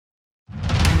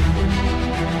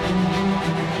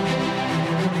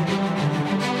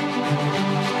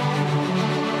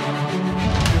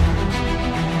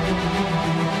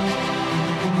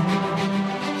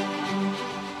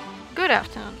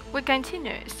We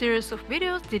continue a series of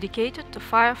videos dedicated to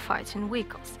firefighting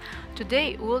vehicles.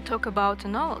 Today we will talk about a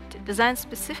novelty designed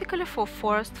specifically for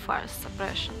forest fire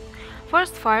suppression.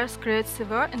 Forest fires create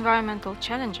severe environmental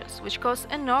challenges which cause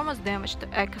enormous damage to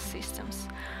ecosystems.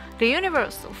 The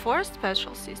Universal Forest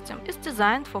Special System is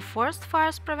designed for forest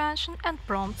fires prevention and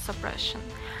prompt suppression.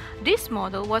 This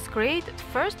model was created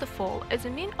first of all as a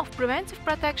means of preventive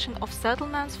protection of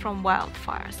settlements from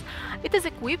wildfires. It is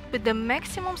equipped with the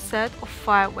maximum set of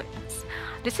fire weapons.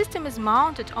 The system is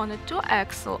mounted on a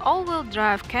 2-axle all-wheel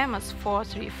drive CAMAS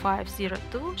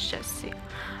 43502 chassis.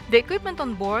 The equipment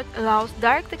on board allows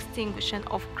direct extinguishing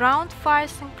of ground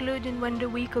fires, including when the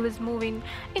vehicle is moving,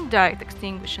 indirect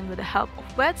extinguishing with the help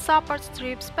of wet support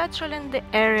strips patrolling the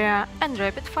area, and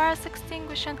rapid fire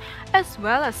extinguishing, as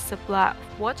well as supply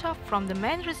of water from the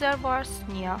main reservoirs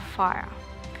near fire.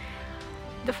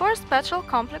 The Forest Special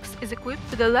Complex is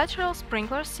equipped with a lateral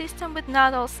sprinkler system with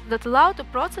nozzles that allow to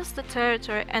process the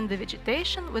territory and the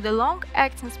vegetation with a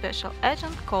long-acting special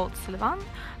agent called Sylvan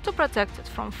to protect it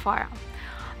from fire.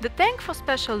 The tank for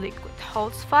special liquid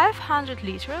holds 500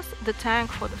 liters, the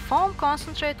tank for the foam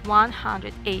concentrate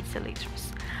 180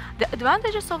 liters. The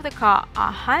advantages of the car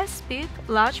are high speed,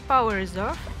 large power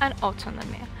reserve and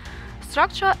autonomy.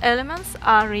 Structural elements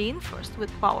are reinforced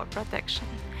with power protection.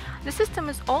 The system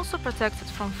is also protected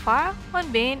from fire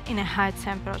when being in a high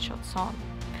temperature zone.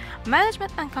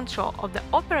 Management and control of the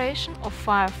operation of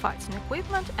firefighting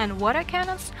equipment and water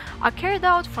cannons are carried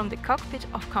out from the cockpit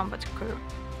of combat crew.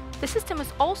 The system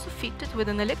is also fitted with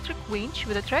an electric winch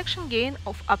with a traction gain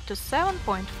of up to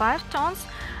 7.5 tons,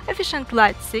 efficient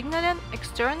light signaling,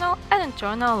 external and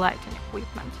internal lighting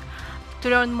equipment. To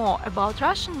learn more about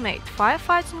Russian-made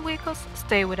firefighting vehicles,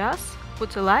 stay with us,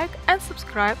 put a like and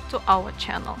subscribe to our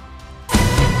channel.